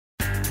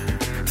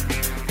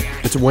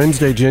It's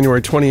Wednesday,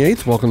 January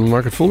 28th. Welcome to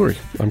Market Foolery.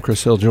 I'm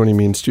Chris Hill. Joining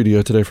me in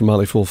studio today from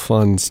Motley Fool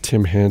Funds,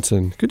 Tim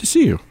Hansen. Good to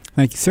see you.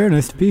 Thank you, sir.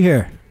 Nice to be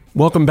here.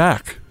 Welcome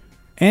back.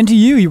 And to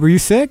you. Were you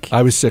sick?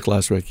 I was sick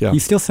last week, yeah.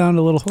 You still sound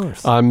a little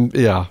hoarse. I'm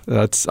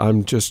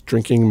just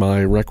drinking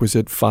my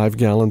requisite 5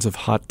 gallons of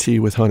hot tea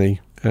with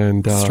honey.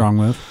 And strong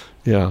move.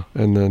 Yeah,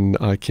 and then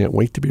I can't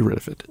wait to be rid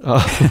of it.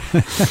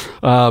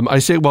 I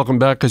say welcome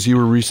back because you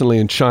were recently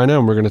in China,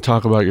 and we're going to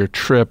talk about your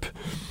trip,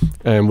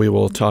 and we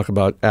will talk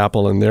about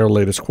Apple and their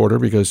latest quarter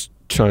because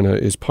China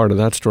is part of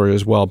that story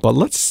as well. But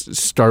let's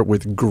start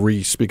with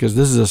Greece because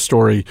this is a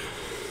story,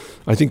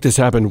 I think this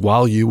happened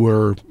while you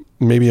were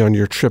maybe on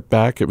your trip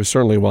back. It was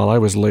certainly while I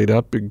was laid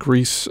up.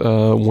 Greece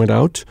went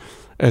out,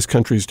 as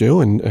countries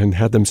do, and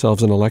had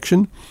themselves an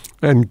election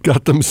and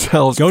got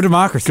themselves... Go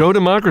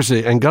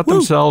democracy. And got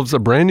themselves a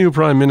brand new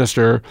prime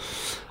minister,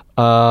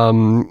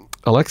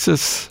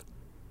 Alexis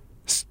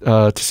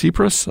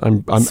Tsipras.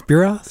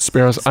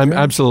 Spiros? I'm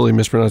absolutely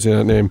mispronouncing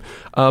that name.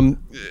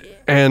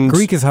 And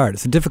Greek is hard.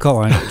 It's a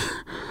difficult language.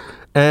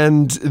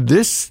 And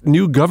this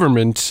new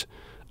government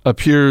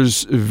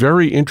appears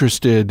very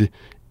interested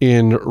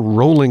in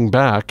rolling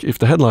back, if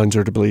the headlines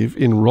are to believe,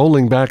 in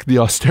rolling back the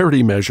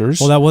austerity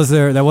measures. Well, that was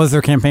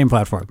their campaign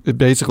platform.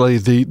 Basically,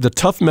 the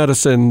tough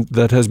medicine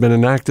that has been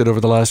enacted over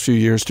the last few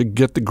years to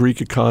get the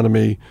Greek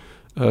economy,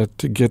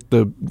 to get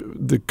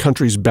the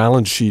country's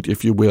balance sheet,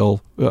 if you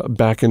will,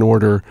 back in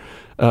order.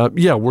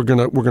 We're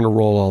gonna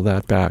roll all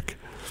that back.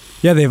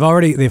 Yeah,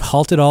 they've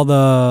halted all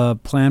the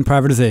planned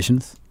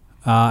privatizations.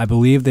 I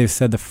believe they've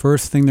said the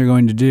first thing they're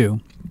going to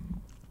do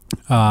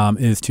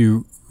is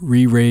to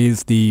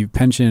re-raise the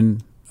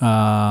pension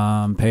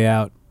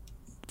payout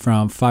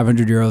from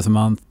 500 euros a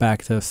month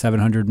back to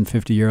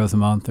 750 euros a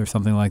month or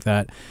something like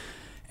that.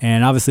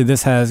 And obviously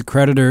this has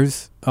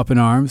creditors up in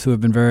arms who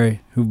they themselves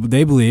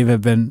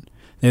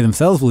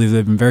believe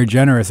they've been very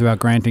generous about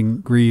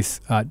granting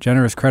Greece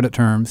generous credit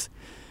terms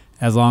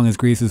as long as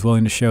Greece is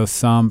willing to show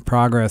some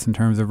progress in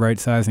terms of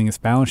right-sizing its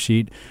balance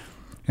sheet.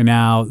 And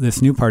now this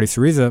new party,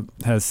 Syriza,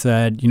 has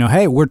said,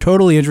 hey, we're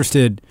totally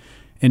interested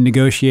in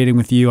negotiating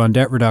with you on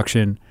debt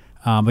reduction,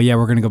 but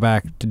we're going to go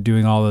back to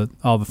doing all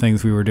the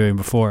things we were doing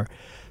before.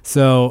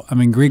 So,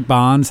 Greek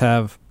bonds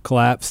have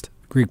collapsed.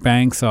 Greek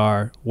banks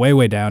are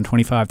way down,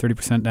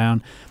 25-30%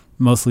 down,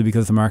 mostly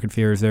because the market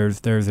fears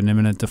there's an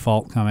imminent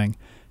default coming.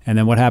 And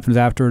then what happens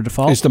after a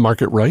default? Is the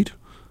market right?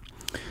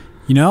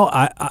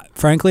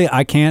 Frankly,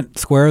 I can't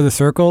square the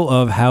circle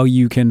of how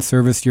you can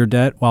service your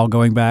debt while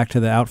going back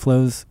to the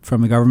outflows from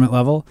the government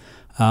level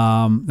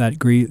that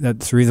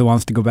Syriza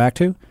wants to go back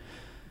to.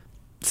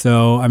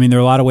 So, there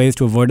are a lot of ways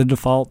to avoid a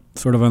default,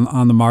 sort of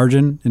on the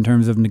margin in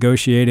terms of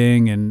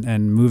negotiating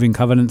and moving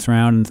covenants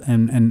around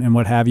and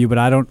what have you. But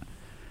I don't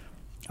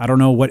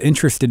know what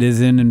interest it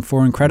is in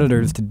foreign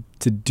creditors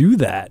to do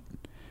that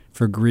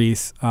for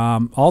Greece.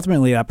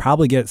 Ultimately, that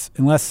probably gets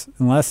unless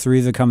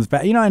Syriza comes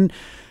back. And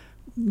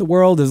the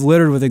world is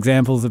littered with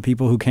examples of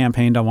people who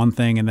campaigned on one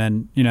thing and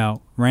then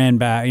ran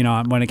back.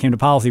 When it came to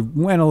policy,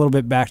 went a little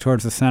bit back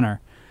towards the center.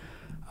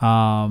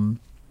 But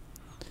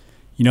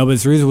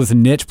Syriza was a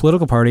niche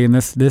political party, and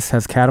this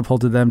has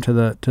catapulted them to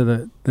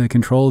the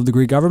control of the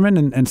Greek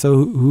government, and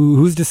so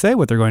who's to say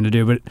what they're going to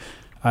do? But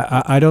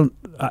I don't.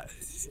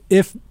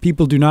 If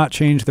people do not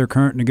change their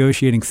current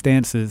negotiating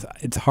stances,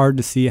 it's hard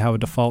to see how a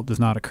default does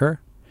not occur.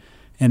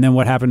 And then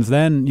what happens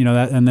then?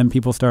 And then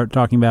people start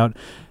talking about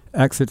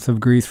exits of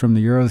Greece from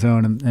the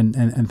Eurozone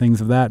and things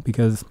of that,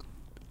 because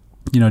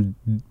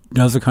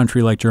does a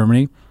country like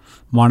Germany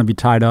want to be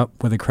tied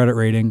up with a credit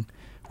rating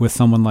with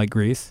someone like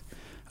Greece?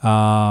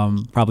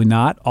 Probably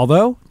not,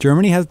 although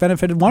Germany has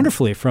benefited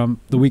wonderfully from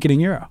the weakening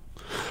euro.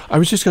 I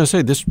was just going to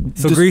say this.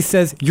 So Greece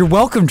says, you're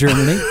welcome,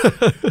 Germany.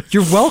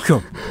 You're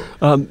welcome.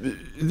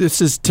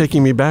 This is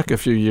taking me back a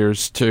few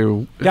years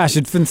to... Gosh,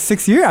 it's been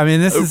 6 years.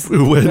 This is...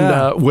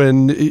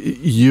 When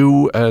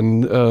you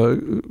and a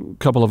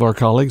couple of our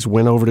colleagues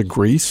went over to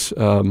Greece,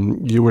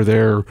 you were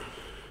there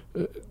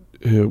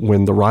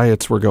when the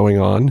riots were going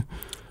on.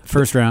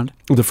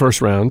 The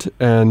first round,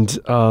 and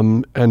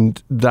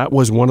that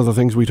was one of the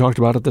things we talked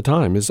about at the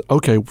time. Is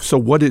okay.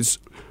 So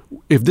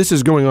if this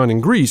is going on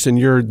in Greece, and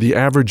you're the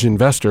average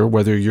investor,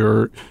 whether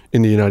you're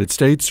in the United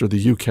States or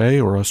the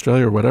UK or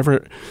Australia or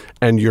whatever,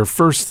 and your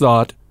first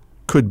thought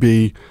could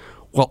be,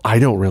 well, I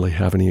don't really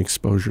have any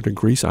exposure to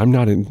Greece. I'm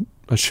not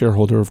a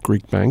shareholder of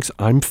Greek banks.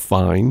 I'm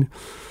fine.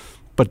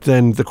 But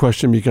then the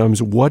question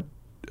becomes, what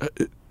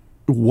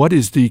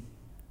is the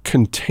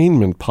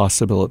containment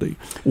possibility?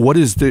 What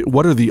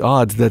are the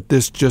odds that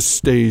this just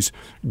stays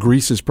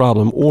Greece's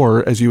problem,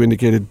 or, as you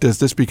indicated, does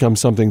this become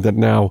something that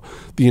now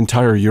the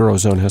entire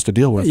Eurozone has to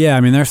deal with?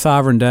 Yeah, their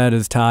sovereign debt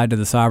is tied to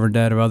the sovereign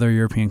debt of other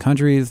European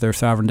countries. Their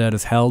sovereign debt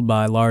is held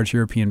by large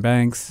European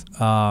banks.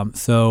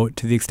 So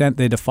to the extent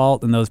they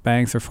default and those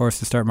banks are forced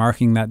to start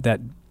marking that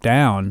debt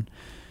down,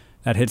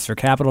 that hits their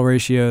capital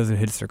ratios, it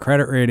hits their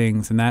credit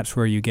ratings, and that's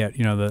where you get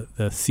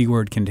the C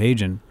word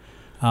contagion.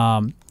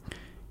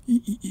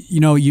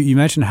 You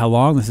mentioned how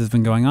long this has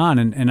been going on,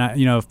 and I,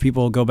 if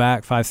people go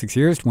back 5-6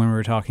 years to when we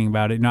were talking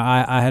about it,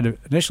 I had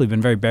initially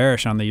been very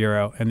bearish on the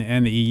euro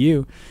and the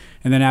EU,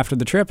 and then after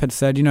the trip had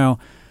said,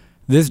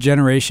 this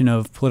generation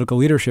of political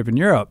leadership in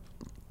Europe,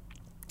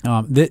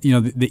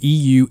 the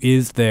EU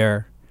is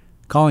their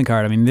calling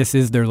card. I mean, this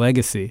is their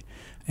legacy,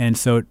 and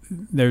so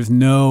there's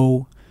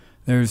no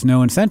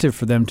incentive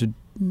for them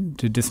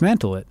to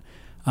dismantle it,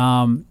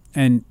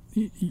 and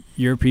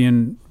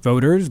European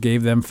voters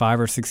gave them 5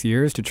 or 6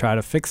 years to try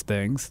to fix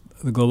things.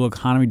 The global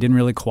economy didn't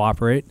really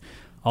cooperate.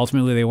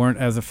 Ultimately, they weren't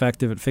as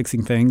effective at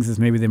fixing things as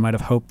maybe they might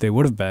have hoped they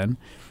would have been.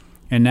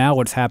 And now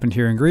what's happened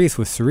here in Greece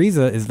with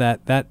Syriza is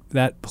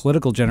that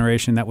political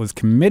generation that was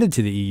committed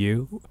to the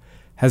EU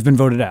has been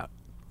voted out.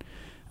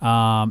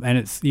 And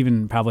it's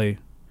even probably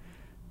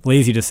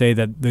lazy to say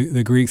that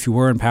the Greeks who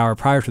were in power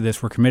prior to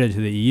this were committed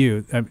to the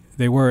EU.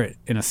 They were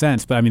in a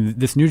sense, but I mean,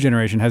 this new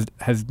generation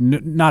has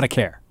not a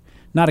care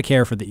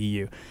for the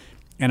EU.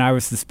 And I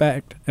do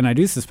suspect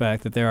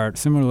that there are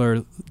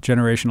similar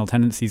generational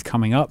tendencies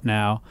coming up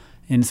now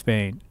in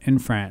Spain, in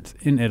France,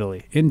 in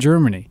Italy, in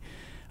Germany,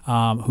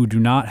 who do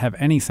not have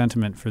any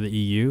sentiment for the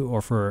EU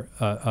or for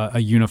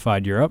a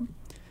unified Europe.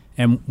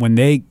 And when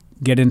they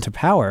get into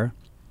power,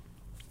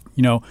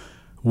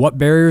 what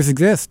barriers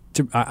exist?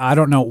 I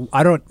don't know.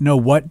 I don't know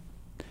what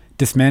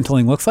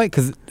dismantling looks like,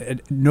 because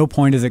at no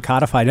point is it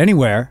codified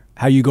anywhere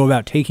how you go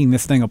about taking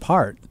this thing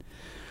apart.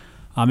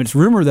 It's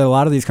rumored that a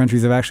lot of these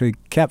countries have actually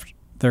kept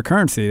their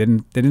currency. They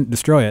didn't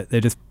destroy it.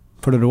 They just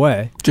put it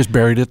away. Just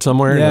buried it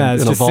somewhere in a vault? Yeah,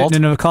 it's just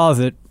sitting in a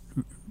closet,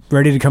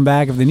 ready to come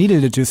back if they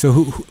needed it to.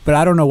 So, but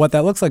I don't know what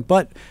that looks like.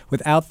 But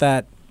without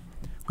that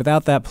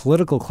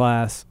political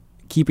class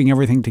keeping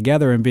everything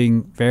together and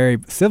being very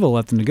civil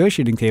at the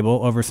negotiating table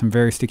over some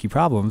very sticky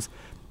problems,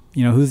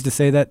 who's to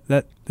say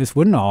that this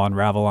wouldn't all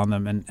unravel on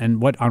them?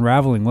 And what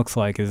unraveling looks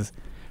like is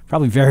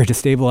probably very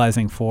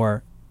destabilizing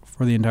for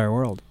the entire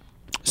world.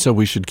 So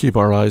we should keep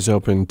our eyes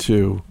open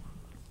to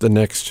the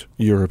next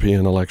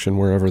European election,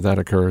 wherever that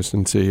occurs,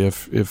 and see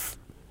if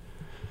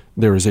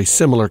there is a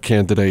similar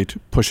candidate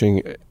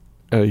pushing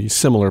a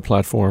similar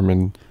platform.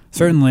 And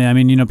certainly, I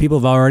mean, people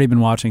have already been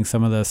watching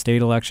some of the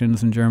state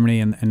elections in Germany,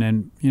 and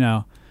then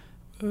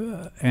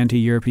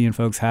anti-European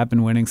folks have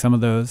been winning some of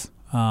those.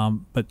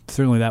 But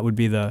certainly that would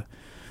be the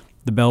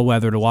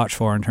bellwether to watch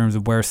for in terms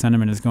of where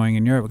sentiment is going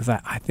in Europe, because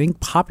I think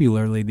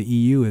popularly the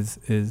EU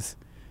is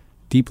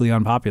deeply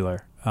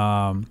unpopular.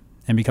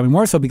 And becoming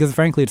more so because,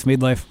 frankly, it's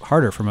made life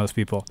harder for most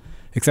people,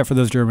 except for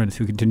those Germans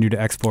who continue to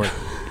export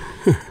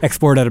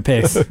at a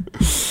pace.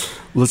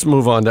 Let's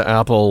move on to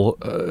Apple.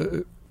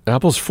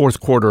 Apple's fourth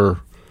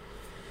quarter,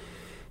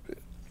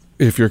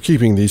 if you're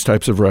keeping these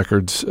types of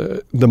records,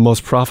 the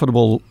most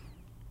profitable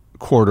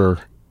quarter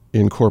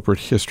in corporate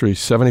history,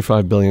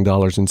 $75 billion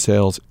in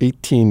sales,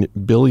 $18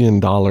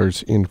 billion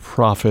in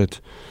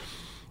profit.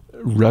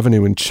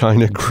 Revenue in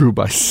China grew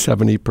by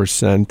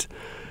 70%.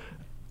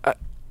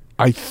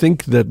 I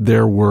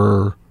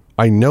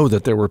know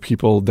that there were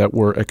people that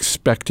were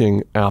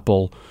expecting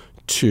Apple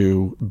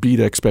to beat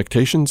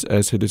expectations,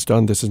 as it has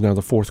done. This is now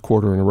the fourth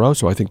quarter in a row.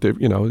 So I think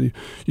that, you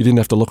didn't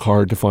have to look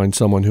hard to find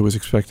someone who was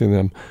expecting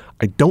them.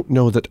 I don't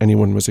know that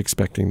anyone was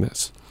expecting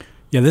this.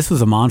 Yeah, this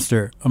was a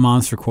monster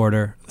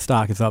quarter. The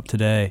stock is up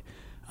today.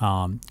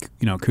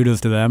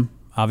 Kudos to them.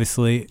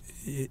 Obviously,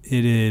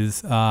 it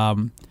is.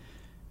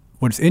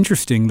 What's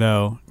interesting,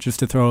 though, just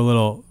to throw a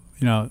little,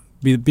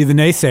 be the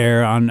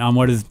naysayer on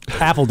what is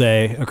Apple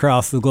Day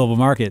across the global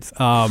markets.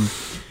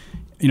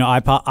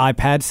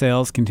 iPad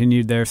sales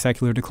continued their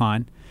secular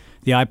decline.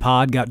 The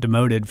iPod got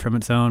demoted from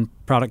its own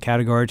product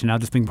category to now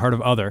just being part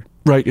of other.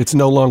 Right, it's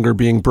no longer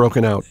being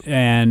broken out.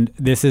 And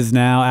this is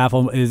now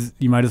Apple is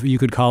you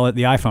could call it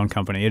the iPhone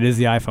company. It is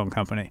the iPhone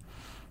company.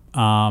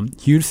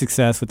 Huge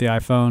success with the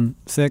iPhone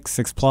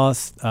 6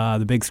 Plus.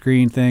 The big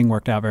screen thing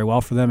worked out very well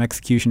for them.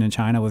 Execution in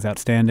China was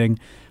outstanding.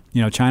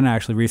 China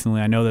actually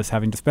recently, I know this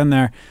having just been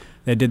there,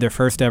 they did their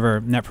first ever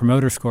Net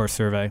Promoter Score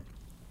survey.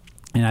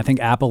 And I think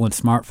Apple and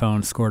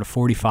smartphones scored a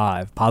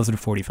 45, positive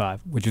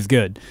 45, which is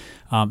good.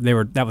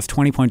 That was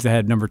 20 points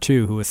ahead of number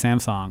 2, who was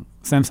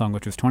Samsung,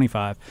 which was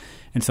 25.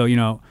 And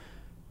so,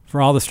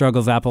 for all the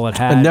struggles Apple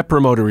had a Net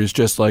Promoter is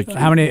just like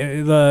how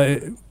many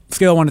the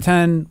scale 1 to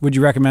 10. Would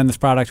you recommend this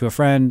product to a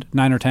friend?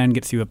 9 or 10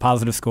 gets you a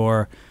positive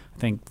score. I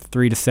think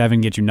 3 to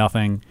 7 gets you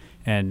nothing,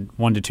 and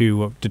 1 to 2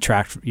 will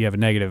detract. You have a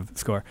negative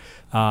score.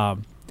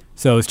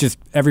 So it's just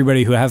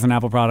everybody who has an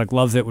Apple product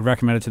loves it, would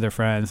recommend it to their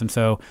friends, and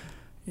so.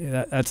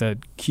 Yeah, that's a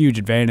huge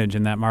advantage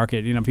in that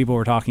market. People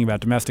were talking about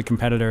domestic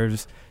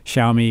competitors,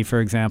 Xiaomi, for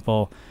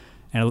example,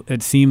 and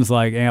it seems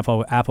like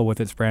Apple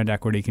with its brand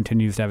equity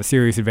continues to have a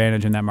serious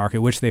advantage in that market,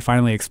 which they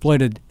finally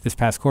exploited this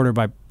past quarter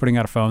by putting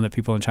out a phone that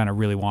people in China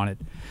really wanted.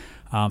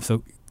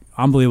 So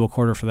unbelievable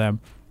quarter for them.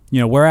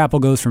 Where Apple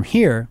goes from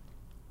here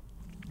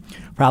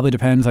probably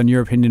depends on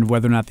your opinion of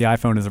whether or not the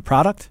iPhone is a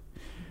product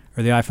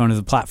or the iPhone is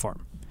a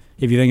platform.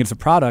 If you think it's a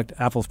product,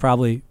 Apple's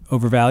probably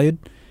overvalued,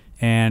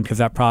 and because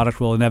that product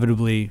will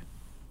inevitably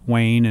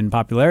wane in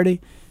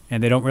popularity.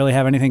 and they don't really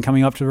have anything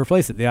coming up to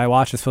replace it. The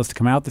iWatch is supposed to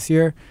come out this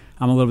year.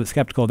 I'm a little bit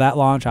skeptical of that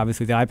launch.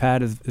 Obviously, the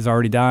iPad is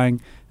already dying,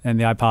 and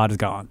the iPod is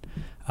gone.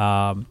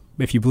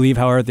 If you believe,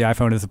 however, the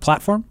iPhone is a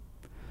platform,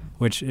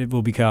 which it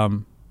will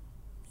become,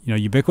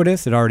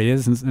 ubiquitous. It already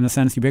is in a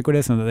sense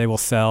ubiquitous, and that they will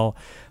sell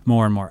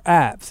more and more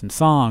apps and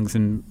songs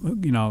and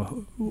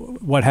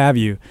what have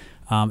you.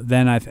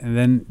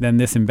 Then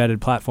this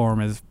embedded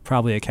platform is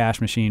probably a cash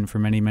machine for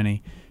many,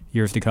 many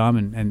years to come,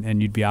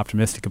 and you'd be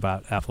optimistic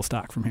about Apple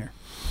stock from here.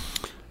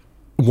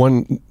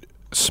 One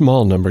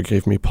small number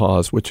gave me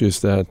pause, which is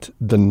that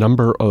the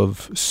number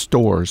of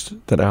stores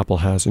that Apple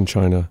has in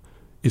China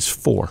is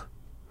 4.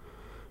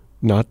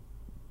 Not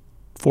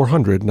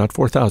 400, not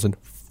 4,000,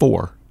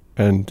 4.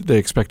 And they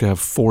expect to have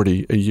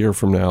 40 a year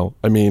from now.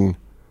 I mean,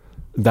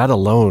 that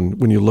alone,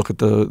 when you look at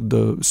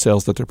the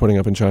sales that they're putting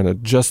up in China,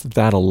 just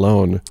that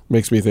alone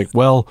makes me think,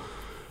 well,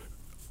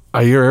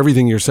 I hear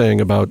everything you're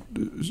saying about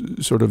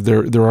sort of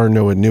there are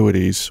no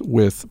annuities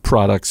with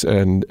products,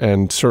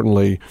 and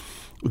certainly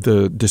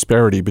the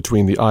disparity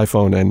between the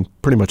iPhone and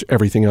pretty much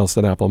everything else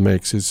that Apple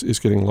makes is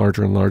getting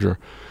larger and larger.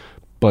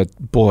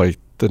 But boy,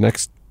 the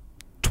next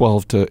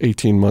 12 to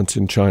 18 months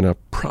in China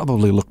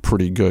probably look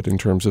pretty good in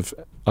terms of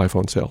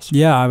iPhone sales.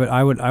 Yeah,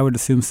 I would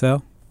assume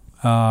so.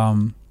 They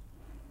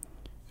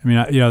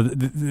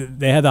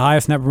had the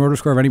highest Net Promoter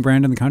Score of any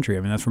brand in the country.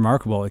 I mean, that's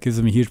remarkable. It gives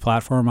them a huge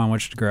platform on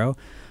which to grow.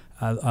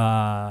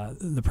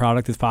 The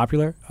product is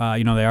popular.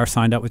 They are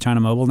signed up with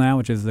China Mobile now,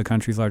 which is the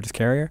country's largest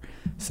carrier.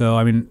 So,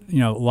 a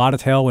lot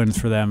of tailwinds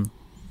for them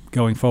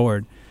going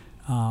forward.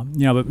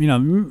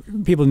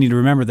 People need to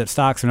remember that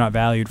stocks are not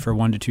valued for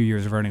 1 to 2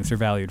 years of earnings. They're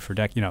valued for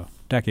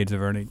decades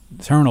of earnings.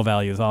 Terminal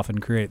values often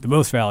create the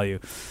most value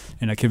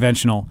in a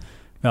conventional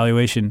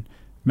valuation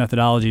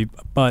methodology.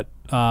 But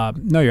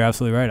no, you're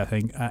absolutely right, I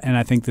think. And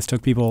I think it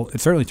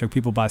certainly took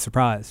people by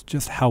surprise,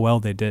 just how well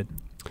they did.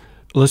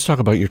 Let's talk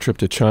about your trip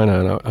to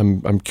China.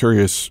 And I'm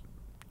curious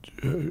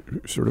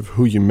sort of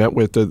who you met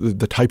with,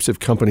 the types of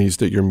companies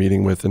that you're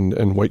meeting with,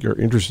 and what you're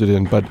interested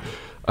in. But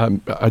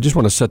I just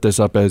want to set this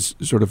up as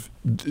sort of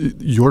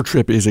your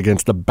trip is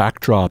against the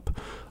backdrop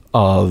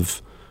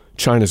of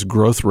China's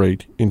growth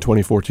rate in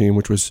 2014,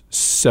 which was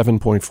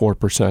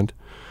 7.4%,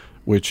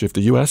 which if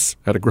the U.S.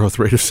 had a growth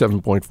rate of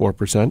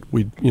 7.4%,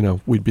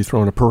 we'd be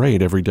throwing a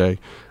parade every day.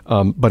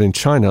 But in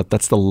China,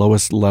 that's the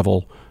lowest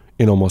level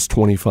in almost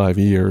 25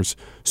 years.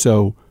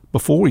 So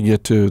before we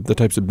get to the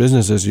types of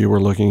businesses you were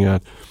looking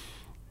at,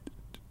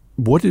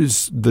 what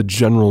is the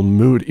general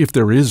mood, if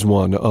there is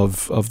one,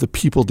 of the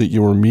people that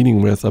you were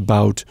meeting with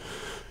about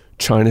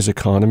China's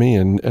economy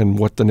and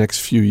what the next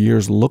few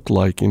years look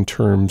like in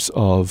terms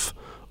of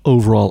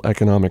overall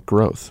economic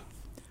growth?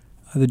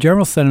 The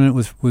general sentiment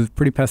was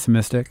pretty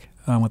pessimistic,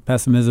 with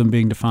pessimism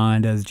being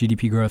defined as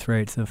GDP growth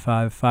rates of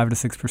 5 to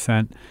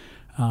 6%.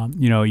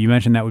 You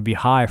mentioned that would be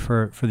high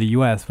for the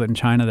U.S., but in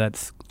China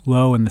that's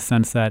low in the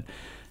sense that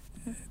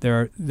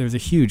there's a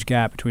huge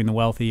gap between the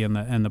wealthy and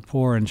the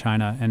poor in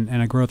China,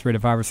 and a growth rate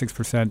of 5 or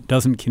 6%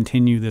 doesn't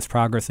continue this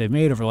progress they've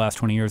made over the last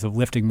 20 years of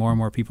lifting more and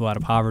more people out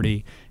of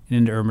poverty and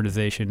into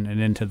urbanization and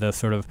into the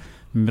sort of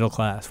middle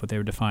class, what they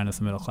would define as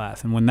the middle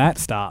class. And when that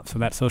stops,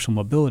 when that social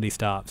mobility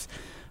stops,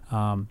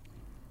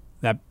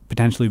 that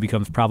potentially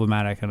becomes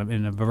problematic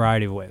in a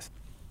variety of ways.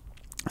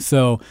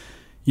 So,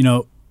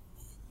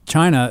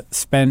 China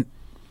spent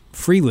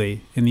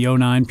freely in the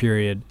 2009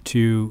 period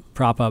to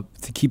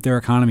keep their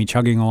economy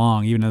chugging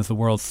along, even as the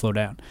world slowed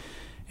down.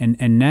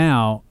 And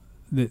now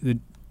the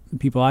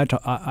people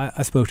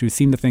I spoke to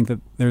seem to think that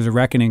there's a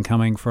reckoning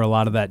coming for a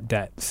lot of that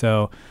debt.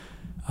 So,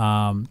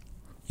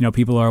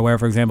 people are aware,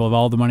 for example, of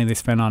all the money they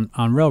spend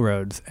on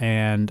railroads,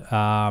 and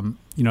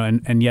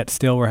yet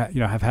still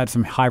have had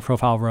some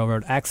high-profile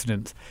railroad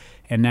accidents.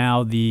 And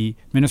now the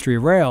Ministry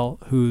of Rail,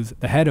 who's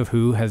the head of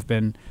who has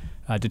been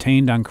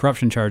detained on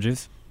corruption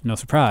charges. No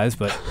surprise,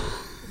 but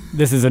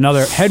this is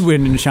another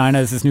headwind in China,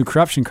 is this new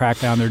corruption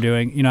crackdown they're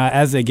doing.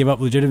 As they give up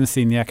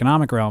legitimacy in the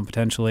economic realm,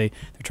 potentially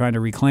they're trying to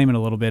reclaim it a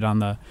little bit on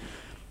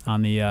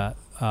the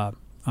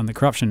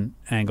corruption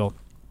angle.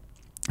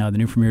 The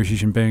new premier Xi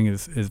Jinping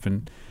has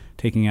been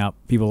taking out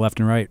people left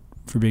and right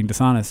for being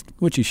dishonest,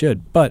 which he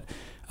should. But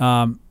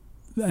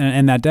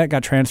and that debt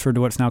got transferred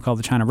to what's now called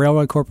the China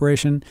Railway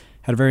Corporation.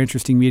 Had a very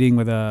interesting meeting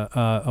with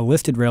a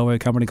listed railway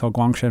company called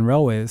Guangshen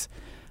Railways.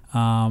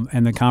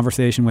 And the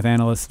conversation with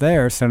analysts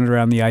there centered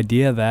around the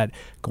idea that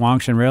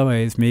Guangshen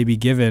Railways may be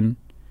given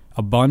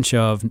a bunch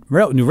of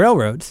new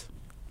railroads,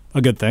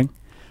 a good thing,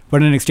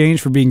 but in exchange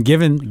for being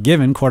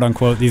given, quote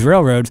unquote, these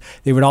railroads,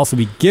 they would also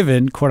be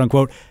given, quote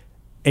unquote,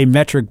 a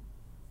metric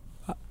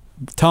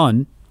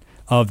ton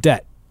of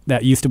debt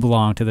that used to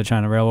belong to the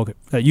China Railway,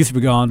 that used to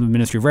belong to the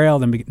Ministry of Rail,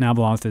 then now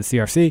belongs to the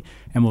CRC,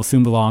 and will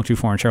soon belong to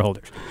foreign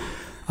shareholders.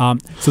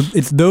 So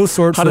it's those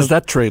sorts of... How does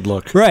that trade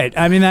look? Right.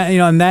 I mean,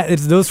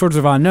 it's those sorts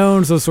of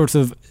unknowns, those sorts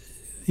of,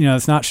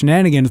 it's not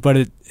shenanigans,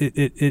 but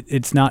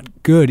it's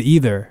not good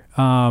either.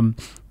 And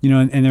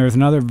there was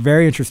another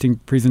very interesting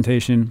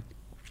presentation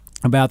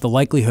about the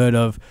likelihood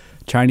of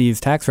Chinese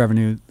tax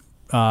revenue,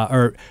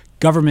 or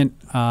government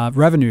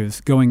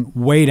revenues going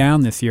way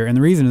down this year. And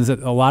the reason is that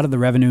a lot of the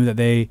revenue that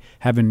they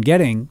have been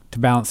getting to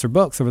balance their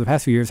books over the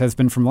past few years has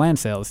been from land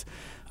sales.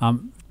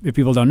 If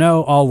people don't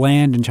know, all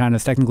land in China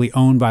is technically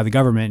owned by the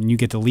government, and you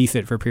get to lease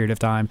it for a period of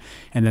time,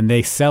 and then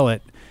they sell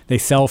it. They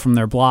sell from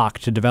their block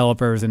to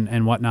developers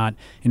and whatnot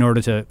in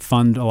order to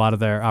fund a lot of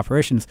their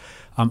operations.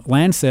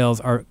 Land sales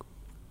are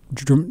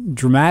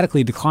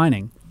dramatically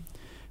declining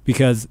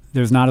because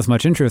there's not as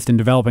much interest in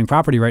developing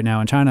property right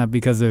now in China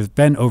because there's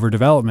been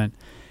overdevelopment.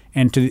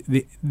 And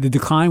the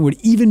decline would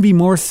even be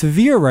more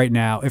severe right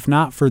now if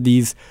not for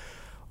these,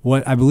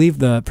 what I believe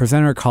the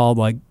presenter called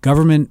like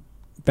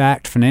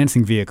government-backed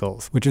financing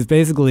vehicles, which is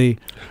basically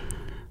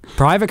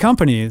private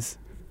companies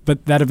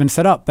but that have been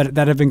set up, but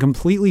that have been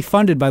completely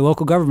funded by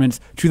local governments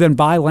to then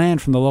buy land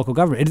from the local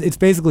government. It's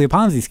basically a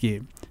Ponzi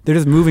scheme. They're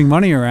just moving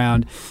money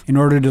around in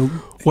order to...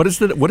 What is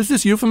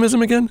this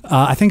euphemism again?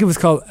 I think it was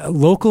called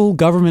local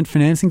government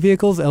financing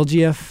vehicles,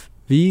 LGFVs,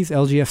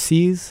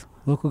 LGFCs,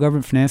 local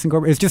government financing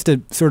corporation. It's just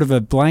a sort of a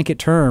blanket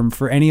term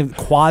for any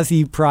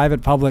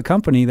quasi-private public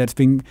company that's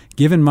being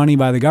given money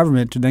by the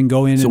government to then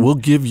go in. So we'll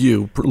give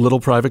you,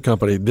 little private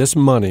company, this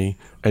money,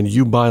 and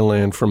you buy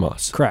land from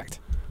us. Correct.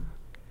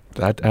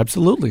 That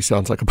absolutely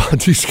sounds like a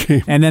Ponzi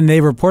scheme. And then they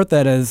report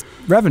that as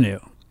revenue,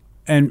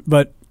 and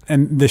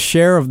the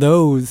share of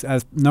those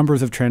as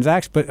numbers of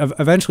transactions. But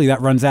eventually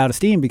that runs out of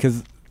steam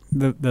because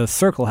the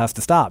circle has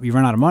to stop. You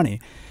run out of money,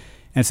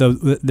 and so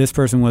this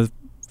person was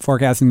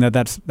forecasting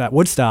that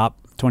would stop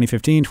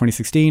 2015,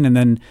 2016, and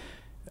then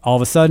all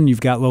of a sudden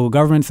you've got local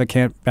governments that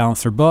can't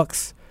balance their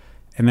books,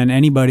 and then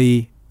any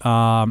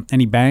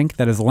bank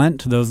that has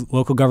lent to those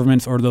local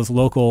governments or those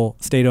local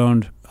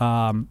state-owned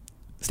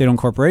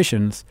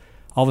corporations,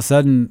 all of a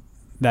sudden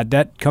that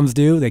debt comes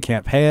due, they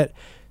can't pay it,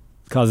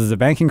 causes a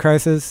banking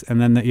crisis, and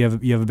then you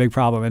have a big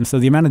problem. And so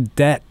the amount of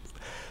debt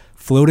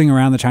floating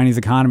around the Chinese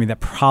economy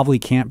that probably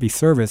can't be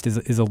serviced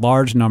is a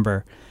large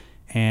number.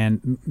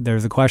 And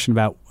there's a question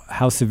about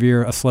what a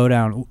severe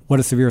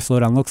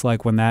slowdown looks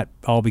like when that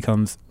all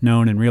becomes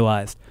known and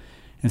realized.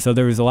 And so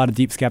there was a lot of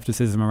deep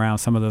skepticism around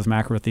some of those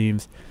macro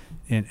themes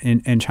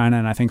in China,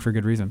 and I think for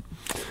good reason.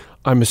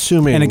 I'm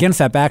assuming... And against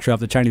that backdrop,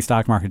 the Chinese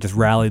stock market just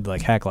rallied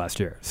like heck last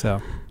year.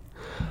 So,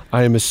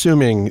 I am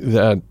assuming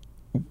that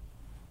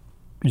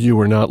you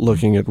were not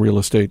looking at real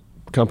estate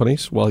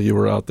companies while you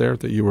were out there,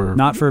 that you were...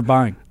 Not for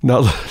buying.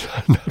 Not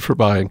for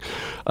buying.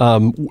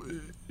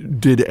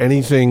 Did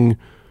anything...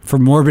 For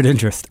morbid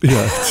interest.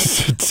 Yeah.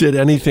 Did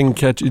anything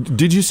catch...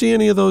 Did you see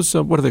any of those,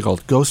 what are they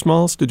called, ghost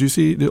malls? Did you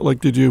see,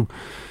 did you...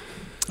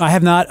 I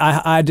have not.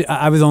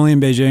 I was only in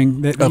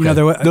Beijing.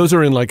 Okay. Those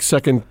are in like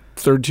second,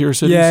 third tier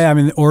cities? Yeah, I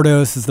mean,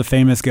 Ordos is the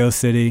famous ghost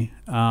city.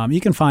 You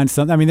can find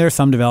some, there are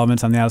some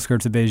developments on the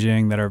outskirts of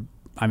Beijing that are,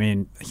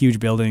 huge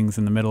buildings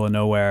in the middle of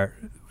nowhere,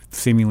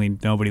 seemingly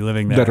nobody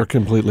living there. That are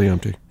completely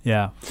empty.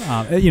 Yeah.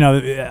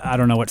 I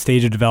don't know what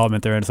stage of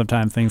development they're in.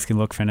 Sometimes things can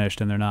look finished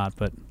and they're not.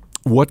 But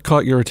what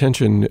caught your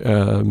attention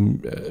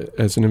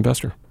as an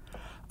investor?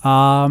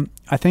 I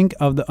think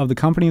of the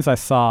companies I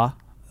saw,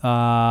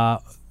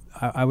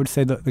 I would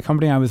say the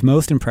company I was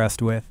most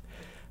impressed with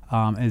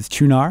is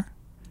Qunar,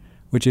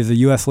 which is a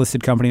U.S.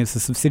 listed company. It's a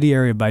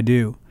subsidiary of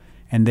Baidu,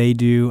 and they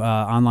do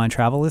online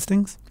travel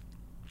listings.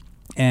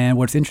 And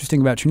what's interesting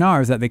about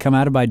Qunar is that they come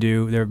out of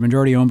Baidu. They're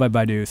majority owned by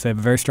Baidu, so they have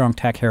a very strong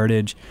tech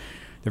heritage.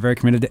 They're very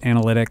committed to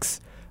analytics.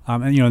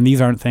 And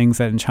these aren't things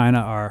that in China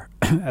are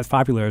as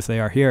popular as they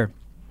are here.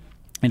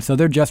 And so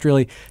they're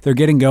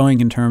getting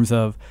going in terms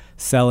of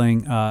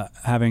selling,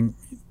 having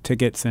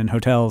tickets and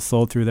hotels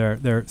sold through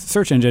their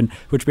search engine,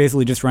 which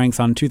basically just ranks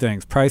on two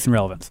things: price and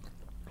relevance.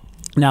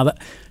 Now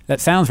that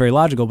sounds very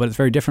logical, but it's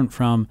very different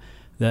from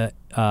the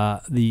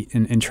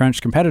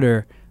entrenched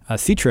competitor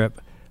Ctrip,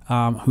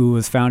 who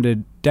was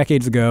founded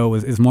decades ago,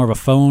 is more of a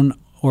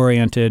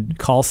phone-oriented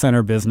call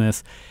center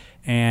business.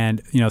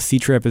 And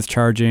Ctrip is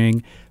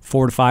charging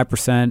 4 to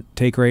 5%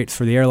 take rates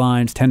for the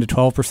airlines, 10 to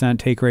 12%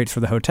 take rates for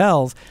the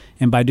hotels.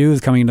 And Baidu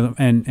is coming into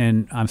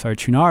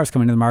Qunar is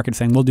coming to the market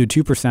saying we'll do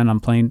 2% on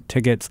plane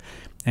tickets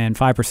and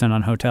 5%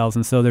 on hotels.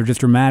 And so they're just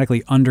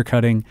dramatically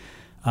undercutting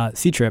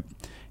Ctrip,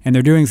 and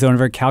they're doing so in a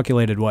very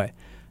calculated way.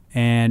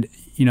 And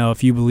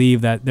if you believe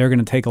that they're going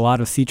to take a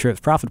lot of Ctrip's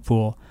profit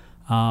pool,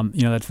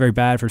 that's very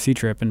bad for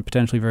Ctrip and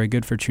potentially very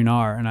good for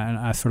Qunar. And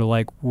I sort of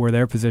like where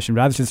they're positioned.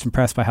 But I was just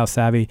impressed by how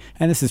savvy,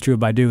 and this is true of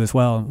Baidu as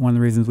well. One of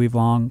the reasons we've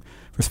long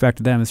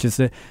respected them is just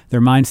that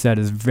their mindset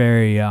is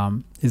very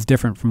is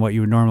different from what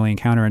you would normally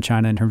encounter in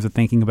China in terms of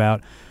thinking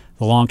about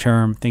the long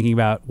term, thinking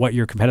about what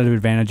your competitive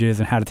advantage is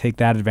and how to take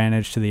that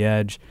advantage to the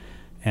edge,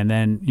 and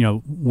then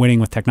winning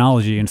with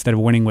technology instead of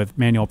winning with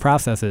manual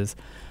processes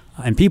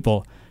and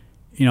people.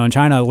 In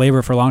China,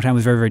 labor for a long time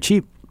was very, very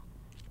cheap.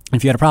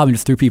 If you had a problem, you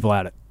just threw people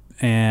at it.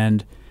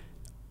 And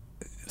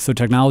so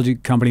technology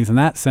companies in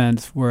that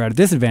sense were at a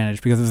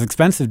disadvantage because it was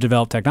expensive to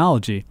develop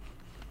technology.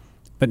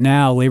 But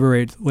now labor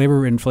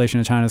inflation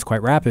in China is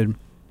quite rapid,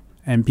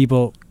 and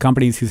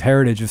companies whose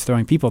heritage is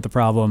throwing people at the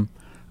problem,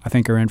 I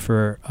think are in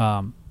for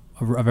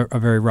a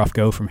very rough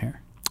go from here.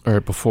 All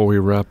right, before we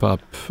wrap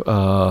up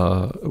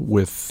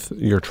with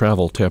your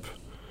travel tip,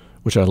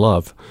 which I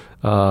love,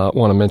 I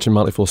want to mention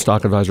Motley Fool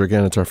Stock Advisor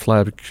again. It's our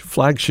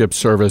flagship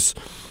service,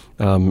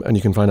 and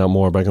you can find out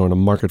more by going to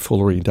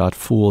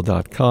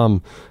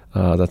marketfoolery.fool.com.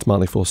 That's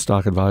Motley Fool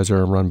Stock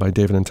Advisor, run by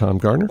David and Tom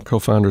Gardner,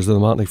 co-founders of the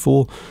Motley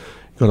Fool.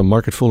 Go to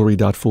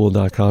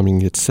marketfoolery.fool.com. You can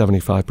get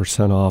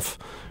 75% off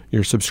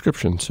your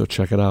subscription, so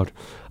check it out.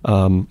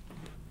 I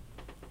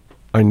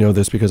know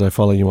this because I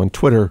follow you on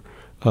Twitter.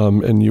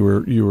 And you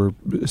were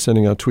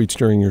sending out tweets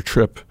during your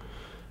trip.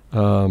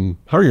 How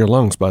are your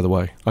lungs, by the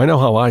way? I know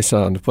how I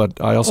sound,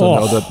 but I also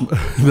know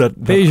that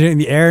Beijing,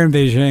 the air in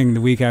Beijing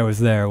the week I was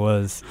there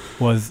was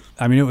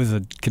I mean, it was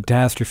a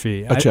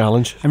catastrophe. A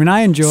challenge. I mean,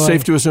 I enjoy.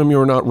 Safe to assume you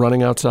were not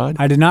running outside?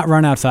 I did not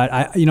run outside.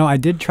 I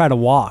did try to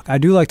walk. I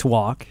do like to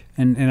walk,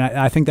 and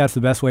I think that's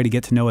the best way to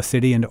get to know a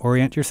city and to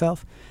orient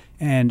yourself.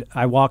 And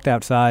I walked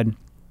outside.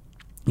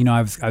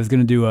 I was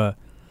going to do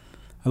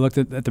I looked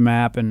at the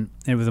map, and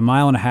it was 1.5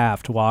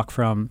 miles to walk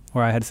from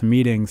where I had some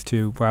meetings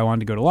to where I wanted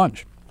to go to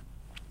lunch.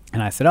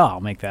 And I said, I'll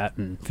make that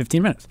in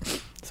 15 minutes.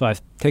 So I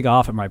take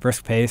off at my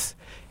brisk pace,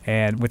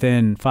 and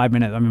within 5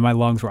 minutes, I mean, my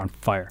lungs were on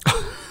fire.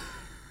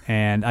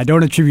 And I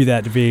don't attribute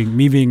that to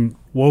being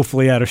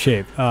woefully out of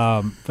shape.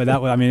 But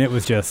it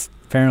was just,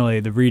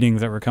 apparently the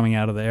readings that were coming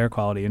out of the air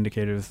quality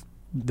indicators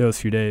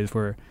those few days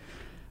were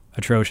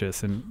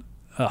atrocious. And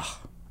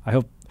I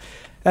hope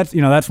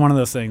that's one of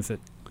those things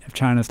that, if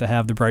China's to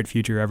have the bright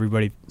future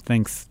everybody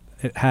thinks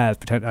it has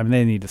potential, I mean,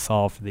 they need to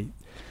solve the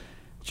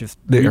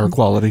air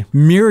quality,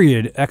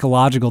 myriad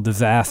ecological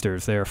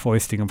disasters they are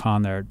foisting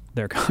upon their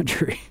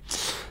country.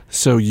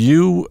 So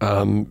you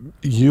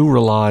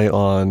rely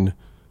on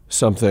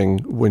something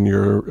when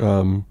you're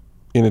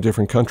in a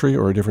different country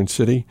or a different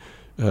city.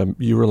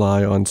 You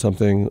rely on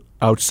something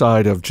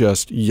outside of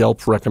just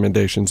Yelp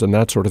recommendations and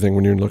that sort of thing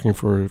when you're looking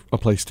for a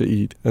place to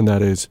eat, and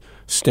that is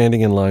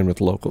standing in line with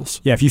locals.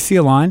 Yeah, if you see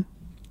a line,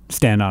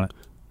 stand on it.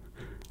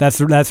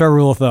 That's our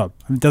rule of thumb.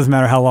 It doesn't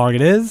matter how long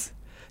it is.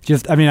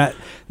 Just, I mean,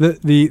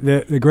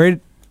 the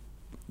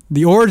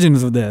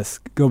origins of this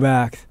go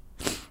back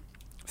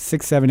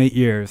 6, 7, 8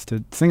 years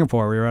to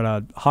Singapore. We were at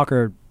a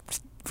hawker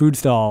food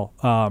stall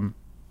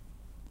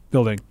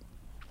building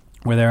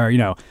where there are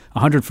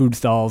 100 food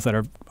stalls that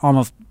are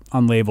almost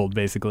unlabeled,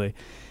 basically,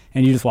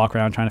 and you just walk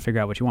around trying to figure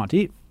out what you want to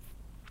eat.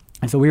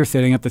 And so we were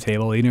sitting at the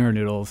table eating our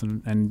noodles,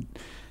 and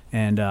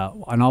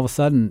all of a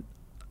sudden,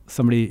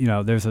 somebody,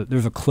 there's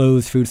a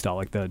closed food stall,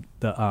 like the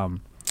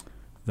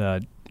door,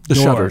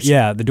 shutters.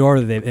 Yeah, the door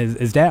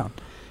is down,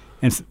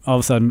 and all of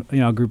a sudden,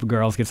 a group of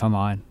girls gets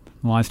online.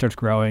 The line starts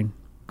growing,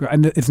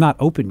 and it's not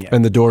open yet.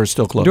 And the door is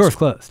still closed. The door is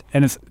closed,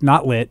 and it's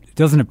not lit. It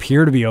doesn't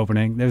appear to be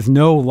opening. There's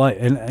no light,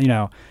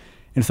 and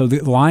so the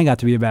line got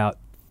to be about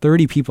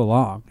 30 people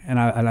long. And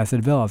I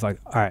said to Bill, I was like,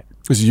 all right.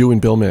 It was you and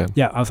Bill Mann.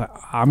 Yeah, I was like,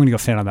 I'm going to go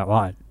stand on that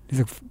line. He's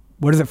like,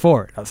 what is it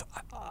for? I was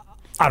like,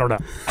 I don't know.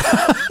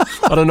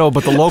 I don't know,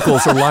 but the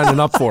locals are lining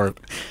up for it.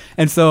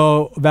 And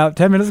so about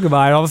 10 minutes go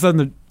by, and all of a sudden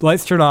the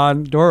lights turn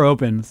on, door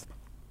opens,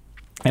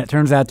 and it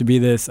turns out to be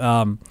this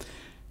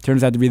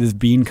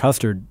bean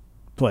custard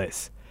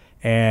place.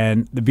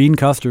 And the bean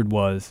custard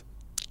was,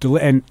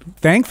 and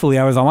thankfully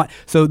I was online.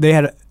 So they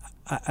had,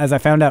 as I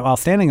found out while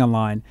standing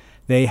online,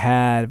 they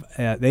had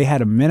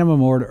a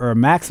minimum order or a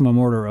maximum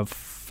order of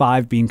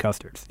 5 bean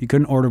custards. You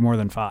couldn't order more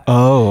than 5.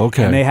 Oh,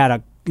 okay. And they had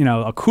a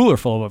cooler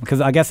full of them,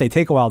 because I guess they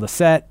take a while to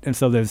set, and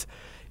so they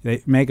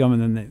make them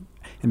and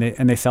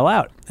then they sell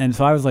out. And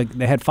so I was like,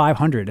 they had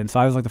 500, and so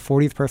I was like the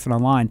 40th person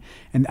online,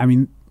 and I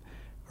mean,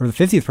 or the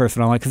 50th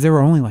person online, because there were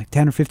only like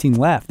 10 or 15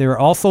 left. They were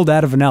all sold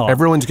out of vanilla.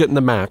 Everyone's getting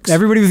the max.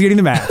 Everybody was getting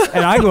the max,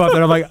 and I go up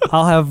there, I'm like,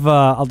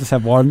 I'll just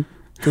have one,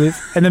 please.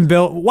 And then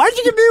Bill, why'd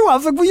you get me one? I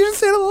was like, well, you just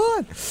stayed on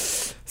the line.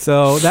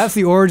 So that's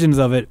the origins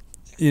of it.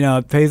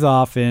 It pays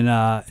off in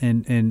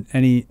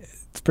any.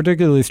 It's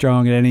particularly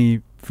strong at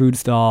any food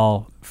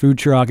stall, food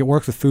truck. It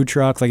works with food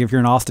trucks. Like if you're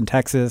in Austin,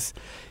 Texas,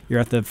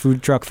 you're at the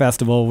food truck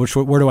festival.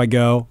 Where do I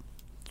go?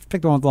 Just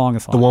pick the one with the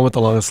longest line. The one with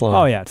the longest line.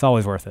 Oh yeah, it's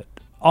always worth it.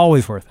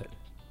 Always worth it.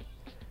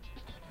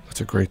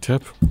 That's a great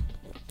tip.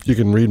 You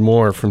can read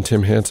more from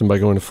Tim Hansen by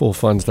going to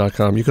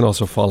foolfunds.com. You can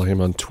also follow him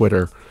on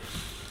Twitter,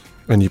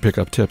 and you pick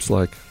up tips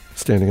like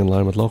standing in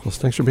line with locals.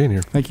 Thanks for being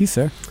here. Thank you,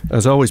 sir.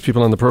 As always,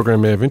 people on the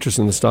program may have interest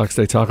in the stocks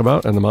they talk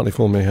about, and the Motley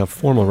Fool may have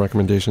formal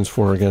recommendations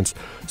for or against.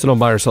 So don't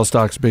buy or sell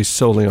stocks based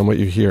solely on what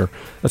you hear.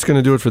 That's going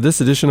to do it for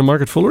this edition of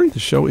Market Foolery. The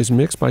show is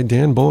mixed by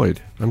Dan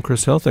Boyd. I'm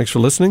Chris Hill. Thanks for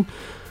listening.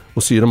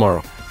 We'll see you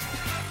tomorrow.